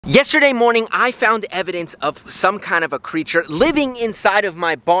Yesterday morning, I found evidence of some kind of a creature living inside of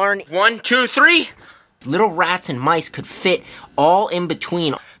my barn. 1, 2, 3. Little rats and mice could fit all in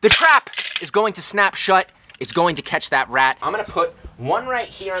between. The trap is going to snap shut. It's going to catch that rat. I'm gonna put one right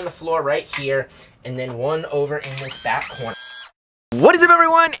here on the floor, right here, and then one over in this back corner. What is up,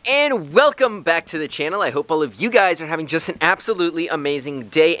 everyone, and welcome back to the channel. I hope all of you guys are having just an absolutely amazing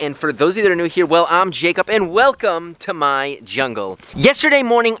day. And for those of you that are new here, well, I'm Jacob, and welcome to my jungle. Yesterday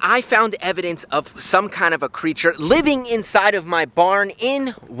morning, I found evidence of some kind of a creature living inside of my barn in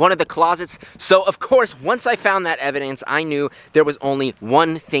one of the closets. So, of course, once I found that evidence, I knew there was only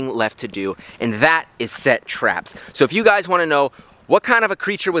one thing left to do, and that is set traps. So if you guys want to know what kind of a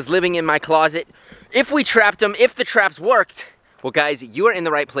creature was living in my closet, if we trapped them, if the traps worked, well, guys, you are in the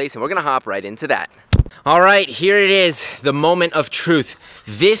right place, and we're gonna hop right into that. All right, here it is, the moment of truth.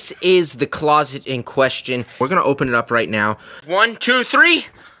 This is the closet in question. We're gonna open it up right now. 1, 2, 3.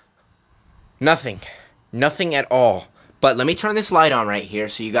 Nothing. Nothing at all. But let me turn this light on right here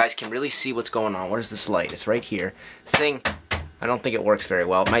so you guys can really see what's going on. Where's this light? It's right here. This thing, I don't think it works very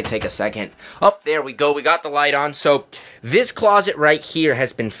well. It might take a second. Oh, there we go. We got the light on. So this closet right here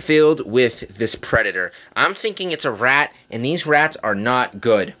has been filled with this predator. I'm thinking it's a rat, and these rats are not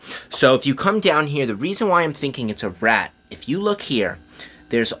good. So if you come down here, the reason why I'm thinking it's a rat, if you look here,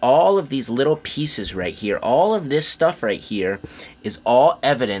 there's all of these little pieces right here. All of this stuff right here is all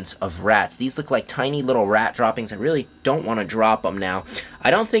evidence of rats. These look like tiny little rat droppings. I really don't want to drop them now.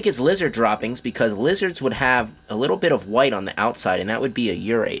 I don't think it's lizard droppings because lizards would have a little bit of white on the outside, and that would be a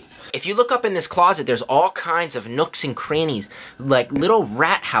urate. If you look up in this closet, there's all kinds of nooks and crannies, like little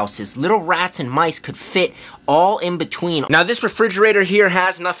rat houses. Little rats and mice could fit all in between. Now this refrigerator here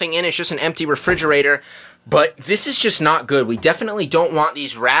has nothing in it. It's just an empty refrigerator. But this is just not good. We definitely don't want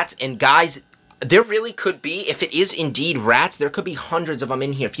these rats. And guys, there really could be, if it is indeed rats, there could be hundreds of them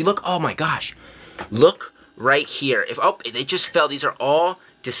in here. If you look, oh my gosh, look right here. Oh, they just fell. These are all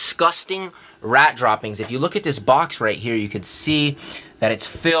disgusting rat droppings. If you look at this box right here, you could see that it's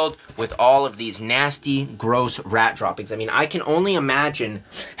filled with all of these nasty, gross rat droppings. I mean, I can only imagine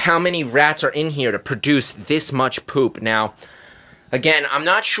how many rats are in here to produce this much poop. Now, again, I'm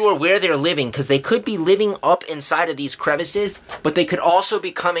not sure where they're living because they could be living up inside of these crevices, but they could also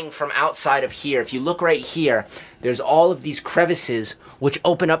be coming from outside of here. If you look right here, there's all of these crevices which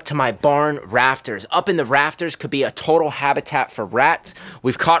open up to my barn rafters. Up in the rafters could be a total habitat for rats.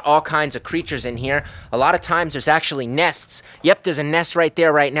 We've caught all kinds of creatures in here. A lot of times there's actually nests. Yep, there's a nest right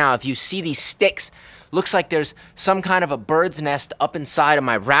there right now. If you see these sticks, looks like there's some kind of a bird's nest up inside of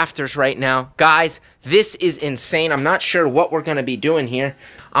my rafters right now. Guys, this is insane. I'm not sure what we're gonna be doing here.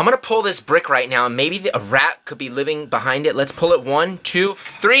 I'm gonna pull this brick right now, and maybe a rat could be living behind it. Let's pull it. 1, 2,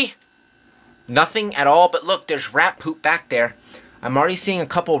 3. Nothing at all, but look, there's rat poop back there. I'm already seeing a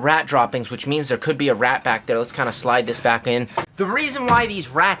couple rat droppings, which means there could be a rat back there. Let's kind of slide this back in. The reason why these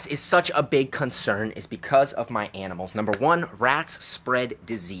rats is such a big concern is because of my animals. Number one, rats spread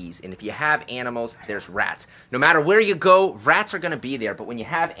disease. And if you have animals, there's rats. No matter where you go, rats are going to be there. But when you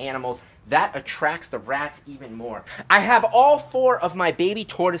have animals, that attracts the rats even more. I have all 4 of my baby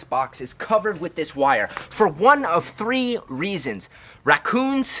tortoise boxes covered with this wire for one of 3 reasons.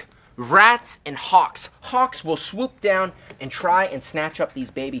 Raccoons, rats, and hawks. Hawks will swoop down and try and snatch up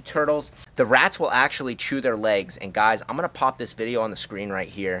these baby turtles. The rats will actually chew their legs. And guys, I'm gonna pop this video on the screen right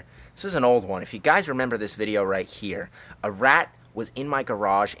here. This is an old one. If you guys remember this video right here, a rat was in my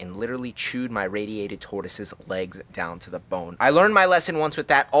garage and literally chewed my radiated tortoise's legs down to the bone. I learned my lesson once with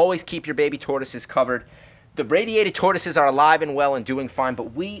that. Always keep your baby tortoises covered. The radiated tortoises are alive and well and doing fine,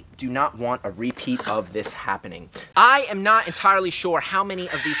 but we do not want a repeat of this happening. I am not entirely sure how many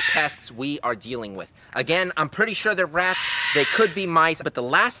of these pests we are dealing with. Again, I'm pretty sure they're rats, they could be mice, but the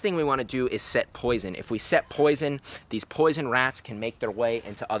last thing we want to do is set poison. If we set poison, these poison rats can make their way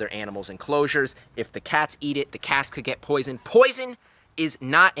into other animals' enclosures. If the cats eat it, the cats could get poisoned. Poison is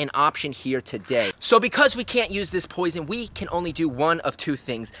not an option here today. So because we can't use this poison, we can only do one of 2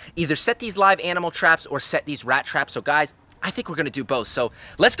 things. Either set these live animal traps or set these rat traps. So guys, I think we're gonna do both. So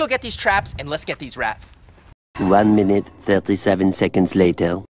let's go get these traps and let's get these rats. 1 minute, 37 seconds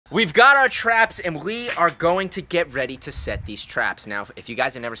later. We've got our traps and we are going to get ready to set these traps. Now, if you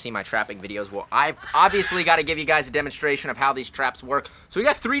guys have never seen my trapping videos, well, I've obviously got to give you guys a demonstration of how these traps work. So we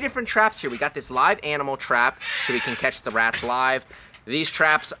got 3 different traps here. We got this live animal trap so we can catch the rats live. These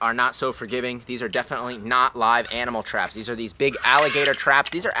traps are not so forgiving. These are definitely not live animal traps. These are these big alligator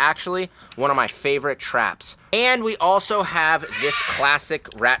traps. These are actually one of my favorite traps. And we also have this classic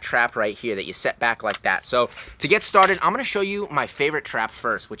rat trap right here that you set back like that. So to get started, I'm gonna show you my favorite trap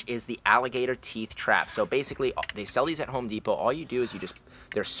first, which is the alligator teeth trap. So basically, they sell these at Home Depot. All you do is you just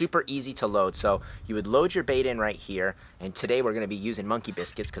They're super easy to load. So you would load your bait in right here. And today we're gonna be using monkey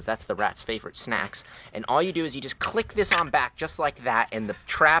biscuits because that's the rat's favorite snacks. And all you do is you just click this on back just like that, and the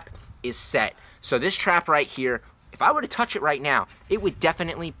trap is set. So this trap right here, if I were to touch it right now, it would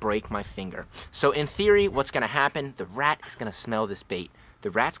definitely break my finger. So in theory, what's gonna happen, the rat is gonna smell this bait. The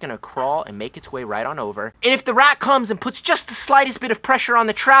rat's gonna crawl and make its way right on over. And if the rat comes and puts just the slightest bit of pressure on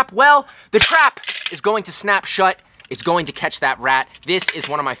the trap, well, the trap is going to snap shut. It's going to catch that rat. This is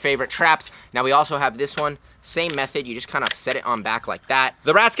one of my favorite traps. Now we also have this one, same method, you just kind of set it on back like that.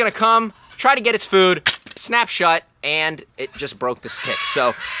 The rat's gonna come, try to get its food, snap shut, and it just broke the stick.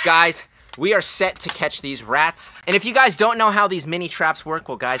 So guys, we are set to catch these rats. And if you guys don't know how these mini traps work,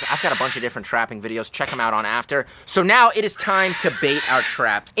 well guys, I've got a bunch of different trapping videos. Check them out on after. So now it is time to bait our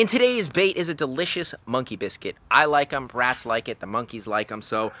traps. And today's bait is a delicious monkey biscuit. I like them, rats like it, the monkeys like them.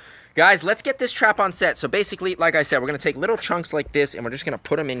 So guys, let's get this trap on set. So basically, like I said, we're gonna take little chunks like this and we're just gonna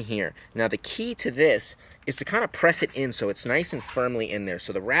put them in here. Now the key to this is to kind of press it in so it's nice and firmly in there.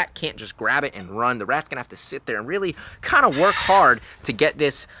 So the rat can't just grab it and run. The rat's gonna have to sit there and really kind of work hard to get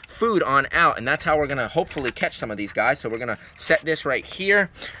this food on out. And that's how we're gonna hopefully catch some of these guys. So we're gonna set this right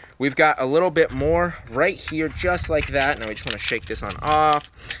here. We've got a little bit more right here, just like that. Now we just wanna shake this on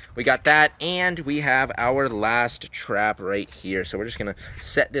off. We got that, and we have our last trap right here. So we're just gonna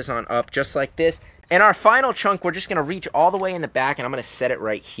set this on up just like this. And our final chunk, we're just gonna reach all the way in the back, and I'm gonna set it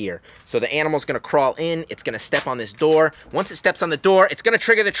right here. So the animal's gonna crawl in, it's gonna step on this door. Once it steps on the door, it's gonna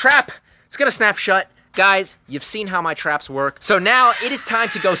trigger the trap. It's gonna snap shut. Guys, you've seen how my traps work. So now it is time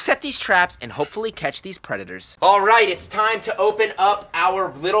to go set these traps and hopefully catch these predators. All right, it's time to open up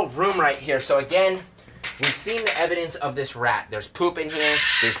our little room right here. So again, we've seen the evidence of this rat. There's poop in here.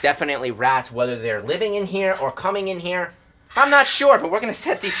 There's definitely rats, whether they're living in here or coming in here. I'm not sure, but we're gonna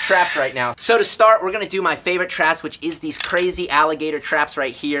set these traps right now. So to start, we're gonna do my favorite traps, which is these crazy alligator traps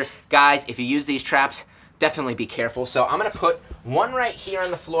right here. Guys, if you use these traps, definitely be careful. So I'm gonna put one right here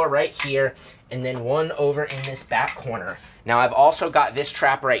on the floor right here, and then one over in this back corner. Now I've also got this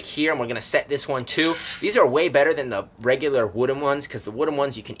trap right here, and we're gonna set this one too. These are way better than the regular wooden ones, because the wooden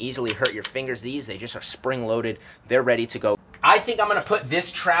ones, you can easily hurt your fingers. These, they just are spring loaded. They're ready to go. I think I'm gonna put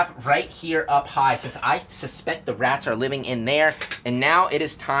this trap right here up high, since I suspect the rats are living in there. And now it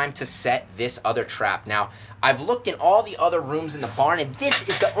is time to set this other trap. Now, I've looked in all the other rooms in the barn, and this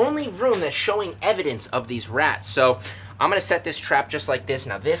is the only room that's showing evidence of these rats. So I'm gonna set this trap just like this.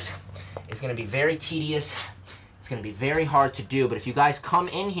 Now this is gonna be very tedious. It's gonna be very hard to do, but if you guys come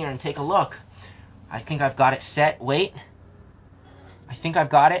in here and take a look, I think I've got it set. Wait, I think I've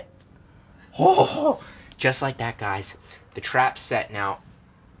got it. Oh, just like that, guys. The trap's set. Now,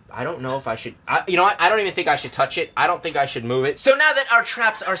 I don't know if I should, you know what? I don't even think I should touch it. I don't think I should move it. So now that our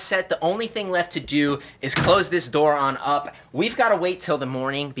traps are set, the only thing left to do is close this door on up. We've got to wait till the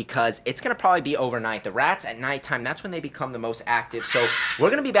morning because it's going to probably be overnight. The rats at nighttime, that's when they become the most active. So we're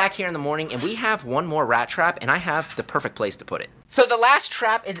going to be back here in the morning, and we have one more rat trap, and I have the perfect place to put it. So the last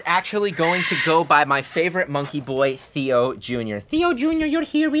trap is actually going to go by my favorite monkey boy, Theo Jr. Theo Jr., you're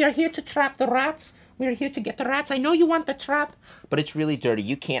here. We are here to trap the rats. We're here to get the rats. I know you want the trap, but it's really dirty.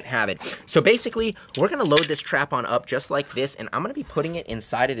 You can't have it. So basically, we're gonna load this trap on up just like this, and I'm gonna be putting it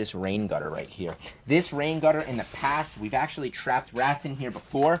inside of this rain gutter right here. This rain gutter, in the past, we've actually trapped rats in here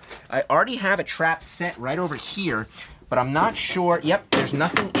before. I already have a trap set right over here, but I'm not sure. Yep, there's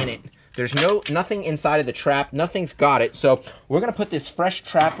nothing in it. There's nothing inside of the trap. Nothing's got it. So we're gonna put this fresh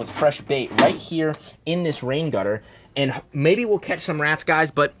trap with fresh bait right here in this rain gutter. And maybe we'll catch some rats, guys,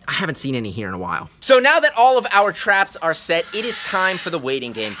 but I haven't seen any here in a while. So now that all of our traps are set, it is time for the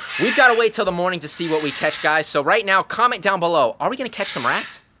waiting game. We've got to wait till the morning to see what we catch, guys. So right now, comment down below. Are we going to catch some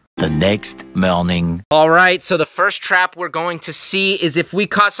rats? The next morning. All right, so the first trap we're going to see is if we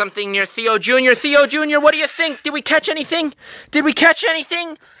caught something near Theo Jr. Theo Jr., what do you think? Did we catch anything? Did we catch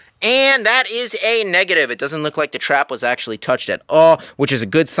anything? And that is a negative. It doesn't look like the trap was actually touched at all, which is a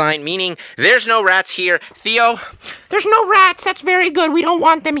good sign, meaning there's no rats here. Theo, there's no rats. That's very good. We don't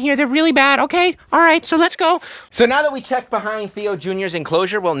want them here. They're really bad, okay? All right, so let's go. So now that we checked behind Theo Jr.'s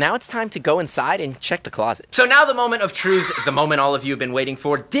enclosure, well, now it's time to go inside and check the closet. So now the moment of truth, the moment all of you have been waiting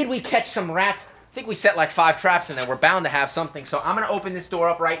for. Did we catch some rats? I think we set like 5 traps in there. We're bound to have something. So I'm going to open this door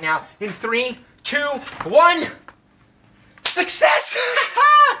up right now in 3, 2, 1. Success!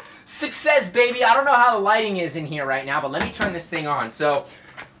 Success, baby. I don't know how the lighting is in here right now, but let me turn this thing on. So,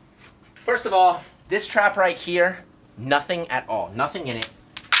 first of all, this trap right here, nothing at all. Nothing in it.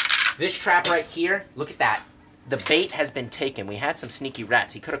 This trap right here, look at that. The bait has been taken. We had some sneaky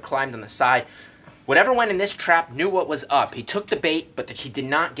rats. He could have climbed on the side. Whatever went in this trap knew what was up. He took the bait, but he did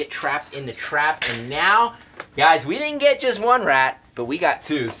not get trapped in the trap. And now, guys, we didn't get just one rat. but we got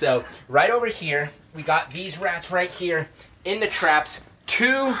 2. So right over here, we got these rats right here in the traps.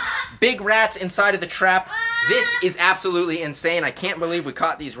 2 big rats inside of the trap. This is absolutely insane. I can't believe we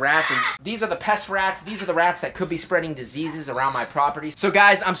caught these rats. And these are the pest rats. These are the rats that could be spreading diseases around my property. So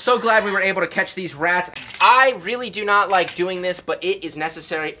guys, I'm so glad we were able to catch these rats. I really do not like doing this, but it is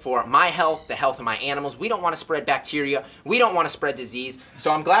necessary for my health, the health of my animals. We don't want to spread bacteria. We don't want to spread disease.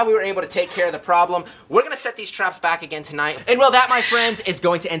 So I'm glad we were able to take care of the problem. We're going to set these traps back again tonight. And well, that, my friends, is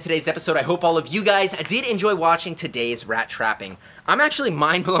going to end today's episode. I hope all of you guys did enjoy watching today's rat trapping. I'm actually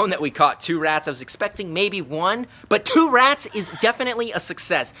mind blown that we caught 2 rats. I was expecting maybe 1, but 2 rats is definitely a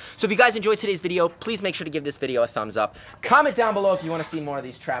success. So if you guys enjoyed today's video, please make sure to give this video a thumbs up. Comment down below if you want to see more of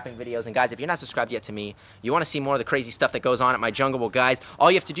these trapping videos. And guys, if you're not subscribed yet to me, you want to see more of the crazy stuff that goes on at my jungle, well guys, all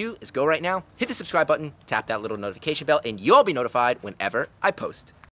you have to do is go right now, hit the subscribe button, tap that little notification bell, and you'll be notified whenever I post.